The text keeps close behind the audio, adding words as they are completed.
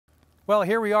Well,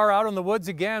 here we are out in the woods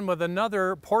again with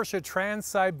another Porsche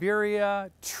Transsyberia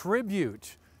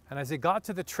Tribute. And as I got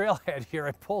to the trailhead here,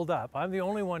 I pulled up. I'm the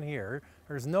only one here.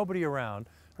 There's nobody around.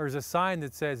 There's a sign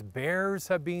that says, bears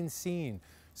have been seen.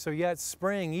 So yeah, it's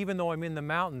spring, even though I'm in the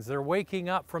mountains. They're waking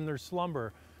up from their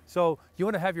slumber. So you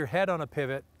want to have your head on a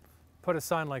pivot, put a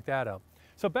sign like that up.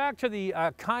 So back to the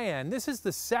Cayenne. This is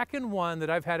the second one that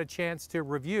I've had a chance to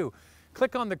review.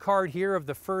 Click on the card here of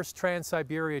the first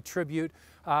Transsyberia Tribute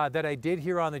that I did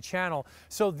here on the channel.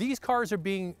 So these cars are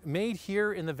being made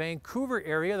here in the Vancouver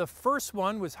area. The first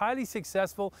one was highly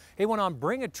successful. It went on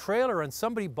Bring a Trailer and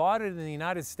somebody bought it in the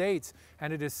United States,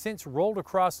 and it has since rolled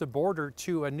across the border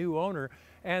to a new owner.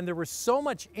 And there was so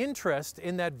much interest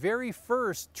in that very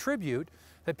first Tribute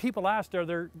that people asked, are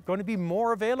there going to be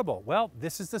more available? Well,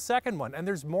 this is the second one, and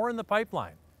there's more in the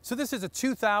pipeline. So this is a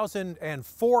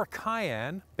 2004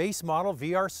 Cayenne, base model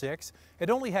VR6.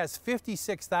 It only has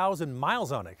 56,000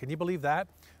 miles on it. Can you believe that?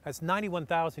 That's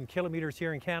 91,000 kilometers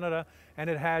here in Canada.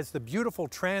 And it has the beautiful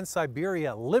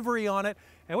Transsyberia livery on it.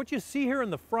 And what you see here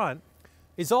in the front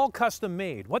is all custom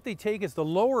made. What they take is the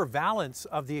lower valance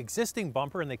of the existing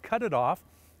bumper and they cut it off,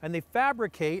 and they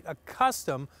fabricate a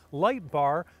custom light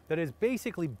bar that is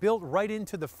basically built right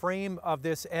into the frame of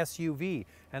this SUV.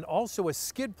 And also a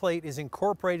skid plate is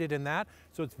incorporated in that,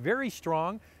 so it's very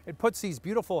strong. It puts these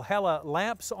beautiful Hella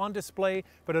lamps on display,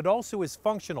 but it also is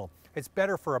functional. It's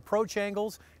better for approach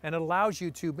angles, and it allows you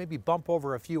to maybe bump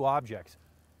over a few objects.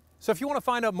 So if you want to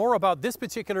find out more about this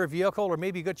particular vehicle, or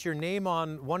maybe get your name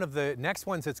on one of the next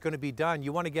ones that's going to be done,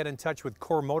 you want to get in touch with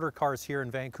Core Motor Cars here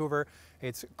in Vancouver.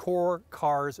 It's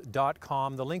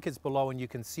corecars.com. The link is below and you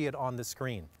can see it on the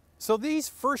screen. So these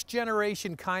first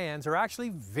generation Cayennes are actually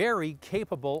very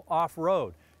capable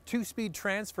off-road. 2-speed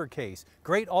transfer case,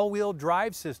 great all-wheel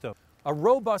drive system, a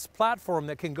robust platform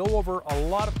that can go over a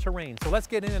lot of terrain. So let's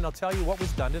get in and I'll tell you what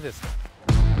was done to this one.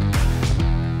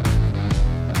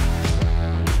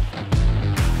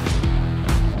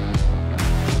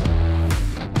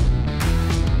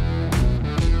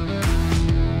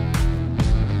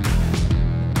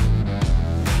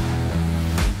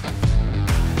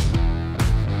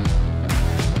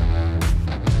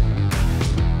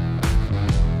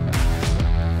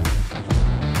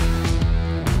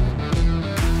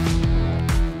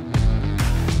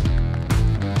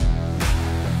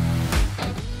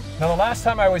 Now, the last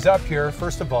time I was up here,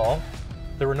 first of all,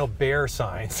 there were no bear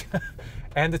signs.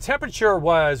 And the temperature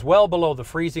was well below the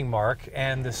freezing mark,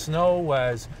 and the snow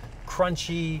was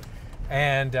crunchy,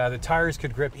 and the tires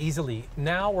could grip easily.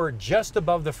 Now we're just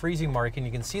above the freezing mark, and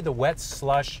you can see the wet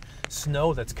slush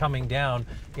snow that's coming down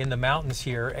in the mountains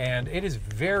here, and it is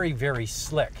very, very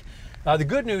slick. The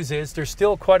good news is there's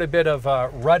still quite a bit of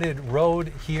rutted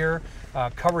road here,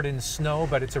 covered in snow,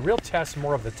 but it's a real test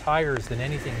more of the tires than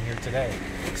anything here today.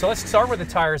 So let's start with the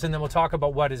tires and then we'll talk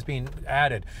about what is being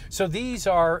added. So these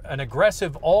are an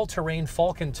aggressive all-terrain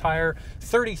Falcon tire,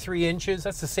 33 inches.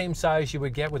 That's the same size you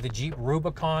would get with the Jeep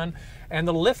Rubicon. And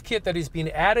the lift kit that is being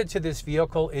added to this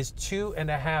vehicle is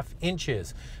 2.5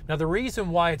 inches. Now the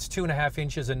reason why it's 2.5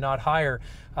 inches and not higher,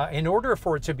 in order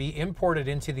for it to be imported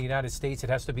into the United States, it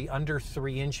has to be under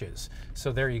 3 inches.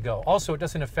 So there you go. Also, it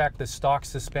doesn't affect the stock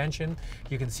suspension.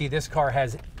 You can see this car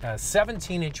has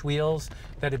 17-inch wheels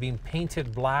that have been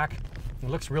painted black. It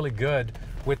looks really good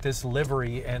with this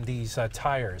livery and these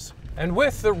tires. And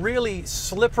with the really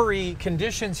slippery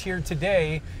conditions here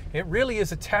today, it really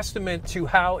is a testament to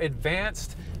how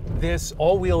advanced this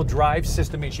all-wheel drive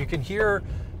system is. You can hear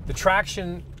the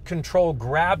traction control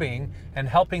grabbing and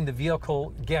helping the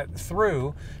vehicle get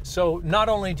through. So not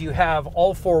only do you have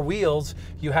all four wheels,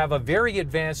 you have a very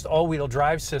advanced all-wheel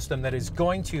drive system that is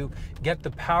going to get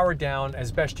the power down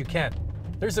as best you can.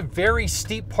 There's a very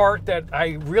steep part that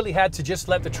I really had to just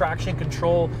let the traction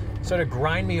control sort of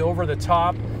grind me over the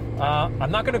top. I'm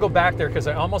not going to go back there because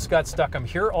I almost got stuck. I'm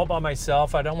here all by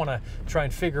myself. I don't want to try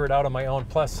and figure it out on my own.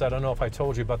 Plus, I don't know if I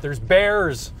told you, but there's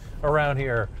bears around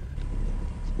here.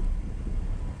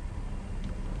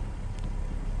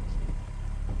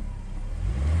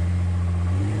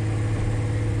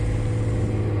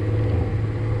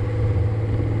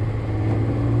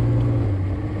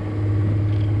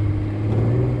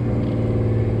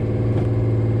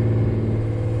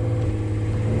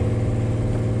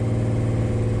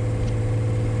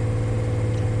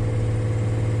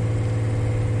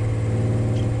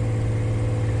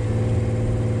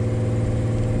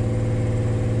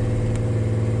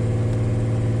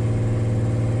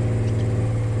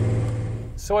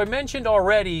 So I mentioned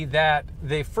already that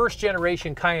the first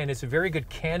generation Cayenne is a very good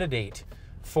candidate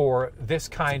for this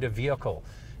kind of vehicle.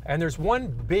 And there's one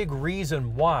big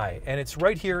reason why, and it's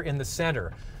right here in the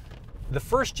center. The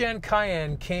first gen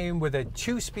Cayenne came with a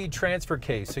 2-speed transfer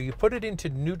case. So you put it into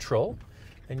neutral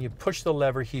and you push the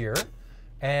lever here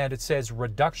and it says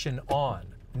reduction on.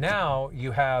 Now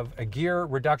you have a gear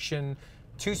reduction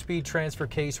 2-speed transfer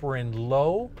case. We're in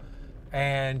low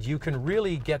and you can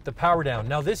really get the power down.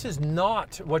 Now this is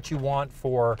not what you want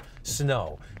for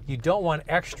snow. You don't want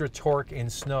extra torque in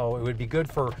snow. It would be good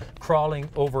for crawling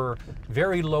over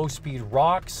very low speed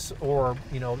rocks or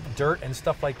dirt and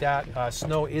stuff like that.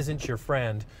 Snow isn't your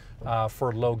friend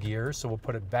for low gears. So we'll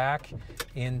put it back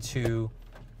into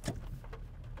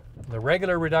the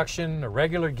regular reduction, the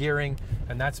regular gearing,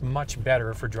 and that's much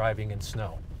better for driving in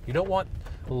snow. You don't want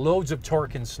loads of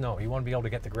torque in snow. You want to be able to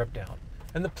get the grip down.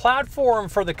 And the platform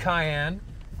for the Cayenne,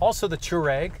 also the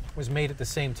Touareg, was made at the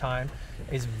same time,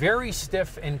 is very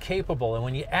stiff and capable. And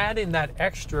when you add in that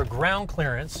extra ground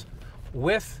clearance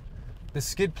with the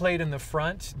skid plate in the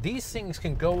front, these things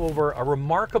can go over a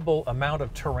remarkable amount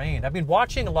of terrain. I've been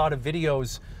watching a lot of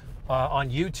videos on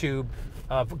YouTube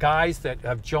of guys that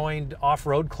have joined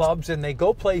off-road clubs, and they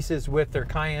go places with their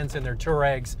Cayennes and their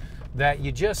Touaregs that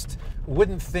you just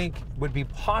wouldn't think would be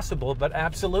possible, but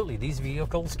absolutely, these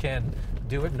vehicles can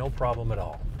do it no problem at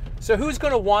all. So who's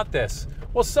going to want this?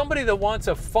 Well, somebody that wants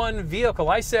a fun vehicle.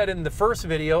 I said in the first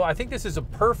video, I think this is a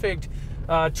perfect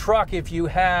truck if you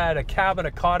had a cabin,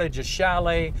 a cottage, a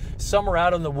chalet, somewhere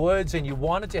out in the woods, and you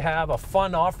wanted to have a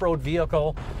fun off-road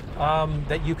vehicle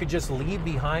that you could just leave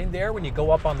behind there when you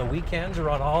go up on the weekends or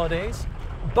on holidays.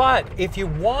 But if you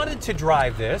wanted to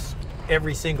drive this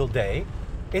every single day,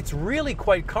 it's really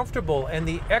quite comfortable, and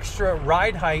the extra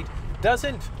ride height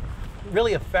doesn't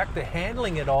really affect the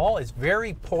handling at all. It's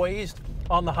very poised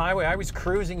on the highway. I was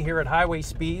cruising here at highway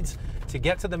speeds to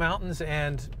get to the mountains,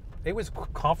 and it was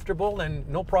comfortable and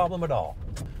no problem at all.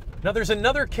 Now there's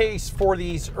another case for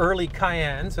these early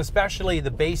Cayennes, especially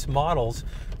the base models,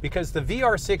 because the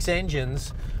VR6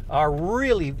 engines are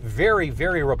really very,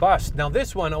 very robust. Now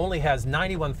this one only has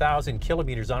 91,000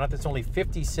 kilometers on it. That's only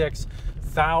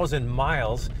 56,000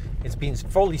 miles. It's been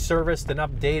fully serviced and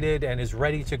updated and is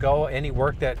ready to go. Any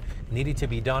work that needed to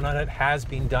be done on it has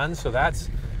been done. So that's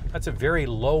a very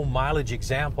low mileage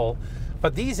example.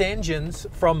 But these engines,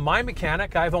 from my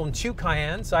mechanic, I've owned 2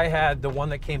 Cayennes. I had the one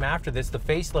that came after this, the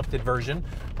facelifted version,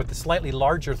 with the slightly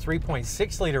larger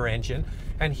 3.6 liter engine.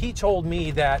 And he told me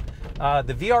that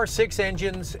the VR6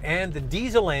 engines and the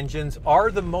diesel engines are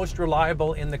the most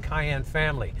reliable in the Cayenne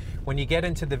family. When you get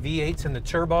into the V8s and the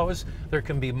turbos, there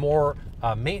can be more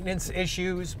maintenance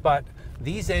issues, but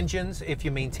these engines, if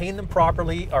you maintain them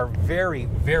properly, are very,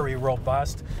 very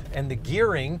robust, and the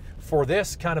gearing for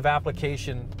this kind of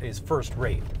application is first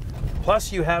rate.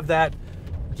 Plus you have that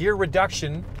gear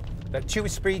reduction, that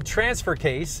 2-speed transfer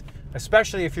case,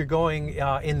 especially if you're going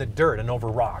in the dirt and over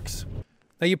rocks.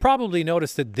 Now you probably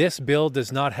noticed that this build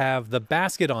does not have the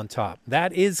basket on top.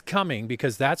 That is coming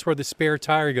because that's where the spare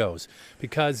tire goes.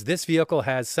 Because this vehicle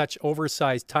has such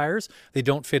oversized tires, they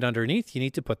don't fit underneath. You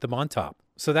need to put them on top.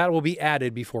 So that will be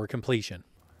added before completion.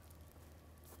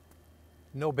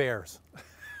 No bears.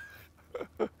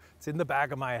 It's in the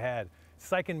back of my head,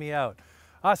 psyching me out.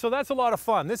 So that's a lot of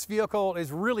fun. This vehicle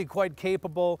is really quite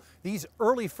capable. These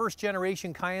early first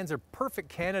generation Cayennes are perfect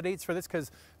candidates for this because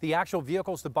the actual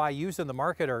vehicles to buy used in the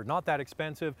market are not that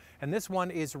expensive. And this one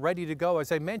is ready to go.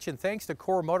 As I mentioned, thanks to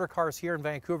Core Motor Cars here in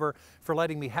Vancouver for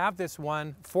letting me have this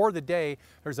one for the day.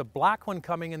 There's a black one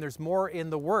coming and there's more in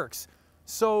the works.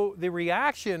 So the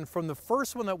reaction from the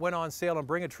first one that went on sale on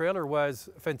Bring a Trailer was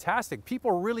fantastic.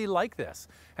 People really like this,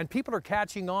 and people are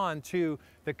catching on to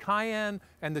the Cayenne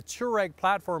and the Touareg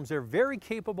platforms. They're very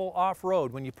capable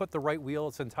off-road when you put the right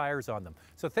wheels and tires on them.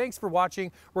 So thanks for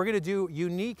watching. We're going to do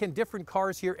unique and different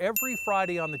cars here every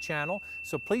Friday on the channel.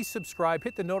 So please subscribe,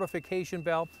 hit the notification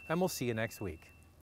bell, and we'll see you next week.